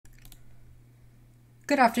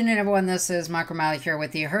Good afternoon, everyone. This is Mike O'Malley here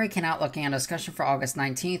with the Hurricane Outlook and discussion for August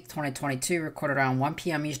 19th, 2022, recorded around 1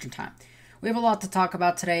 p.m. Eastern Time. We have a lot to talk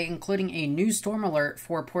about today, including a new storm alert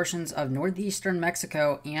for portions of northeastern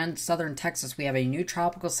Mexico and southern Texas. We have a new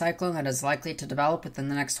tropical cyclone that is likely to develop within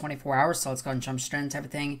the next 24 hours, so let's go and jump straight into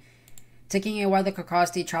everything. Taking a weather look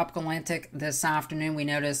across the tropical Atlantic this afternoon, we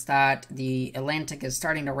noticed that the Atlantic is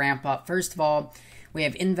starting to ramp up. First of all, we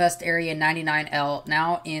have Invest Area 99L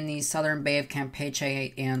now in the southern Bay of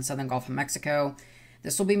Campeche and southern Gulf of Mexico.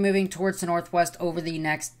 This will be moving towards the northwest over the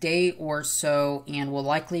next day or so and will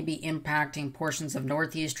likely be impacting portions of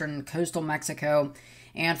northeastern coastal Mexico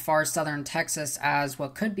and far southern Texas as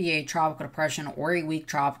what could be a tropical depression or a weak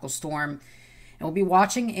tropical storm. And we'll be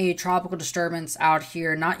watching a tropical disturbance out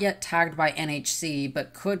here, not yet tagged by NHC,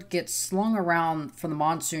 but could get slung around from the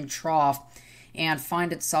monsoon trough and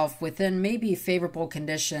find itself within maybe favorable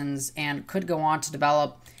conditions and could go on to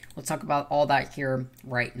develop. We'll talk about all that here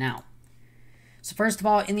right now. So first of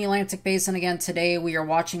all, in the Atlantic Basin, again, today we are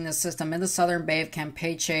watching this system in the southern Bay of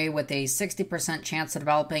Campeche with a 60% chance of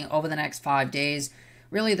developing over the next 5 days.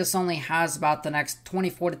 Really, this only has about the next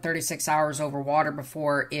 24 to 36 hours over water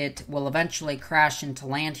before it will eventually crash into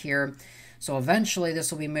land here. So eventually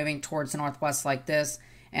this will be moving towards the northwest like this,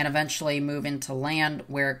 and eventually move into land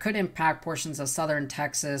where it could impact portions of southern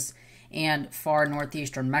Texas and far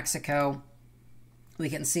northeastern Mexico. We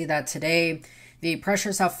can see that today the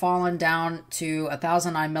pressures have fallen down to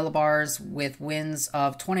 1,009 millibars with winds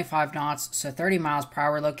of 25 knots, so 30 miles per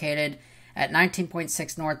hour, located at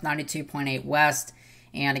 19.6 north, 92.8 west.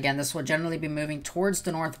 And again, this will generally be moving towards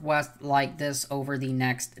the northwest like this over the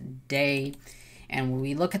next day. And when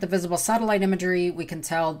we look at the visible satellite imagery, we can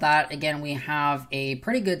tell that, again, we have a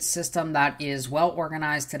pretty good system that is well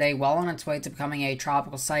organized today, well on its way to becoming a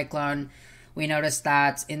tropical cyclone. We notice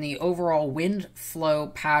that in the overall wind flow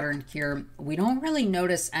pattern here, we don't really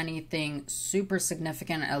notice anything super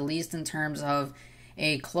significant, at least in terms of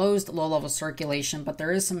a closed low-level circulation, but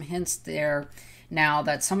there is some hints there now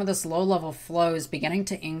that some of this low-level flow is beginning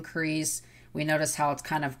to increase. We notice how it's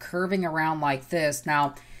kind of curving around like this.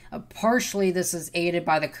 Now, partially, this is aided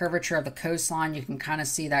by the curvature of the coastline. You can kind of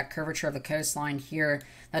see that curvature of the coastline here.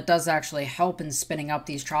 That does actually help in spinning up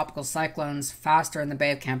these tropical cyclones faster in the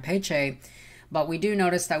Bay of Campeche. But we do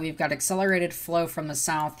notice that we've got accelerated flow from the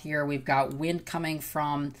south here. We've got wind coming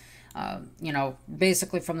from,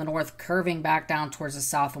 basically from the north, curving back down towards the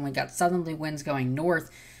south, and we've got southerly winds going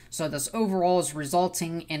north. So this overall is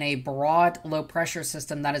resulting in a broad low pressure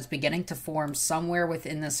system that is beginning to form somewhere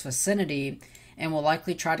within this vicinity, and will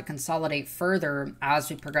likely try to consolidate further as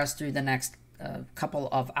we progress through the next couple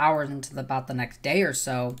of hours into about the next day or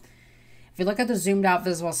so. If we look at the zoomed out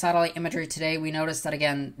visible satellite imagery today, we notice that,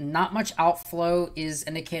 again, not much outflow is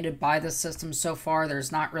indicated by this system so far.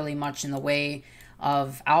 There's not really much in the way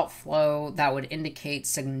of outflow that would indicate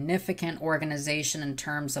significant organization in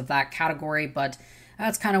terms of that category, but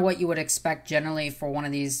that's kind of what you would expect generally for one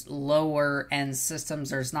of these lower end systems.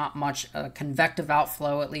 There's not much convective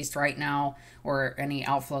outflow, at least right now, or any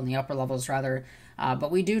outflow in the upper levels rather. But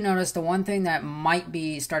we do notice the one thing that might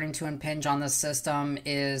be starting to impinge on this system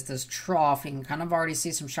is this trough. You can kind of already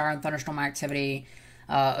see some shower and thunderstorm activity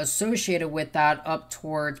associated with that up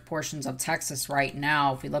towards portions of Texas right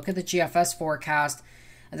now. If we look at the GFS forecast,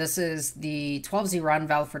 this is the 12Z run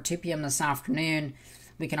value for 2 p.m. this afternoon.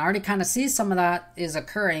 We can already kind of see some of that is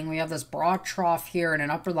occurring. We have this broad trough here and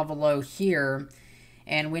an upper level low here.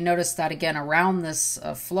 And we notice that, again, around this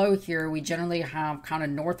flow here, we generally have kind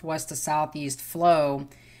of northwest to southeast flow.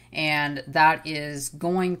 And that is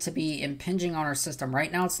going to be impinging on our system.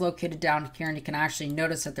 Right now it's located down here, and you can actually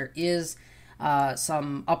notice that there is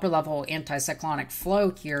some upper level anticyclonic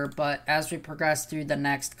flow here. But as we progress through the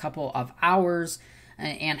next couple of hours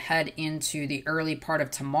and head into the early part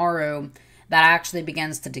of tomorrow, that actually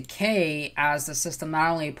begins to decay as the system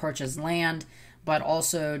not only approaches land, but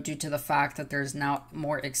also due to the fact that there's now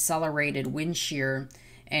more accelerated wind shear,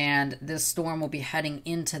 and this storm will be heading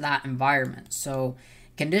into that environment. So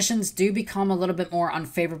conditions do become a little bit more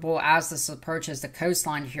unfavorable as this approaches the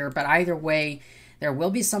coastline here, but either way, there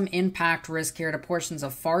will be some impact risk here to portions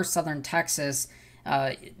of far southern Texas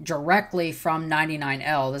directly from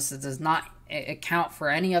 99L. This does not account for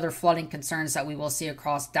any other flooding concerns that we will see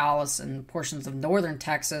across Dallas and portions of northern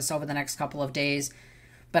Texas over the next couple of days.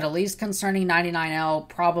 But at least concerning 99L,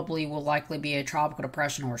 probably will likely be a tropical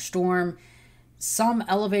depression or storm. Some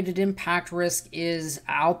elevated impact risk is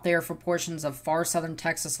out there for portions of far southern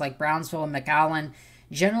Texas like Brownsville and McAllen.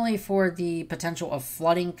 generally for the potential of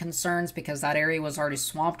flooding concerns, because that area was already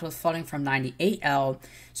swamped with flooding from 98L.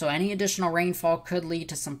 So any additional rainfall could lead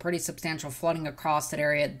to some pretty substantial flooding across that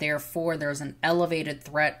area. Therefore, there's an elevated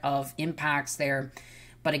threat of impacts there.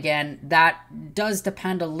 But again, that does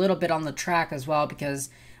depend a little bit on the track as well, because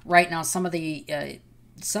right now some of the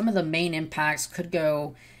main impacts could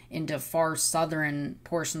go into far southern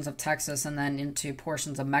portions of Texas and then into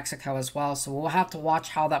portions of Mexico as well. So we'll have to watch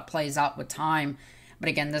how that plays out with time. But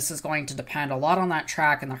again, this is going to depend a lot on that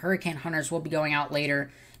track, and the hurricane hunters will be going out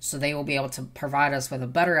later, so they will be able to provide us with a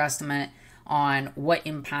better estimate on what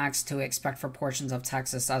impacts to expect for portions of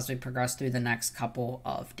Texas as we progress through the next couple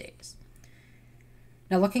of days.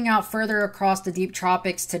 Now, looking out further across the deep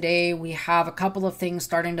tropics today, we have a couple of things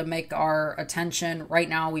starting to make our attention. Right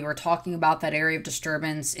now, we were talking about that area of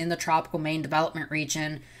disturbance in the tropical main development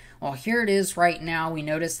region. Well, here it is right now. We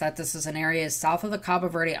notice that this is an area south of the Cabo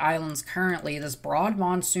Verde Islands currently, this broad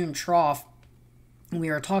monsoon trough. We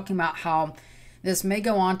are talking about how this may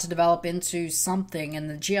go on to develop into something, and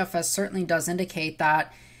the GFS certainly does indicate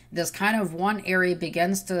that this kind of one area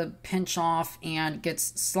begins to pinch off and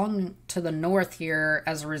gets slung to the north here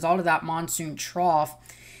as a result of that monsoon trough.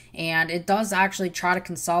 And it does actually try to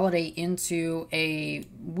consolidate into a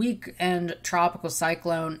weekend tropical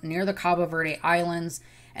cyclone near the Cabo Verde Islands,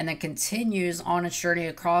 and then continues on its journey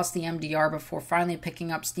across the MDR before finally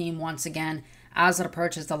picking up steam once again as it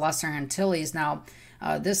approaches the Lesser Antilles. Now,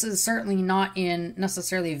 this is certainly not in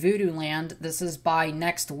necessarily voodoo land. This is by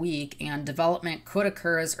next week, and development could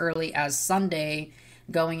occur as early as Sunday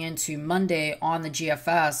going into Monday on the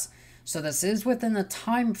GFS. So this is within the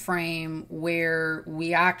time frame where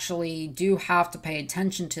we actually do have to pay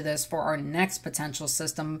attention to this for our next potential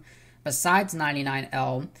system besides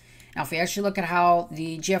 99L. Now, if we actually look at how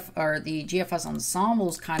the GFS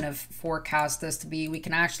ensembles kind of forecast this to be, we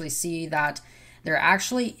can actually see that there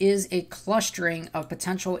actually is a clustering of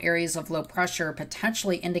potential areas of low pressure,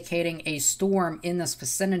 potentially indicating a storm in this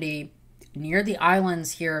vicinity near the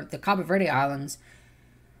islands here, the Cabo Verde Islands,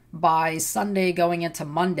 by Sunday going into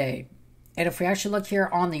Monday. And if we actually look here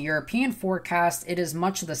on the European forecast, it is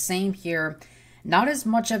much of the same here. Not as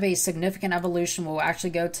much of a significant evolution. We'll actually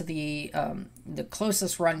go to the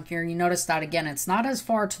closest run here. You notice that, again, it's not as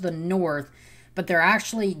far to the north, but there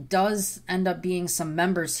actually does end up being some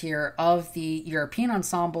members here of the European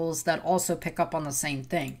ensembles that also pick up on the same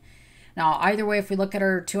thing. Now, either way, if we look at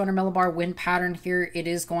our 200 millibar wind pattern here, it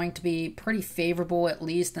is going to be pretty favorable, at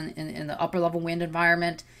least in the upper level wind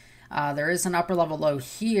environment. There is an upper level low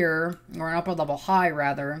here, or an upper level high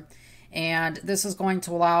rather, and this is going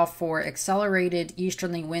to allow for accelerated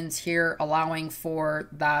easterly winds here, allowing for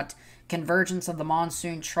that convergence of the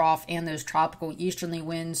monsoon trough and those tropical easterly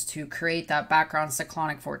winds to create that background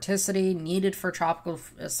cyclonic vorticity needed for tropical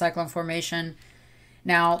cyclone formation.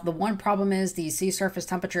 Now, the one problem is the sea surface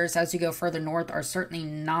temperatures as you go further north are certainly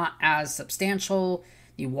not as substantial.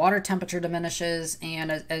 The water temperature diminishes,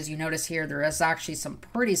 and as you notice here, there is actually some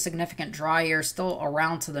pretty significant dry air still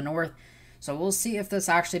around to the north. So we'll see if this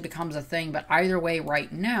actually becomes a thing, but either way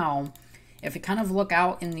right now, if we kind of look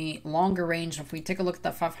out in the longer range, if we take a look at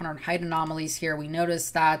the 500 height anomalies here, we notice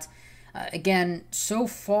that, again, so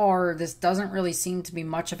far, this doesn't really seem to be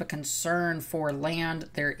much of a concern for land.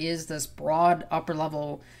 There is this broad upper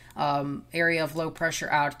level area of low pressure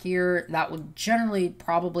out here that would generally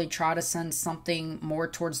probably try to send something more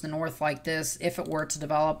towards the north like this if it were to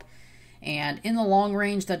develop. And in the long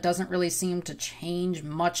range, that doesn't really seem to change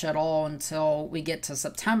much at all until we get to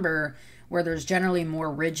September, where there's generally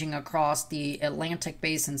more ridging across the Atlantic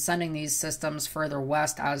basin, sending these systems further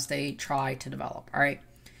west as they try to develop. All right.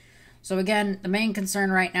 So again, the main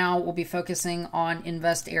concern right now will be focusing on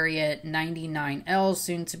Invest Area 99L,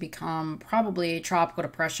 soon to become probably a tropical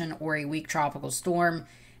depression or a weak tropical storm.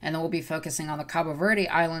 And then we'll be focusing on the Cabo Verde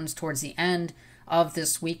Islands towards the end of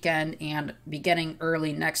this weekend and beginning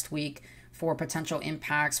early next week for potential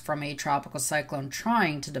impacts from a tropical cyclone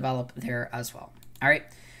trying to develop there as well. All right.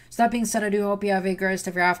 So that being said, I do hope you have a great rest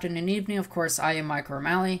of your afternoon and evening. Of course, I am Michael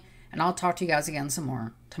O'Malley, and I'll talk to you guys again some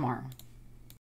more tomorrow.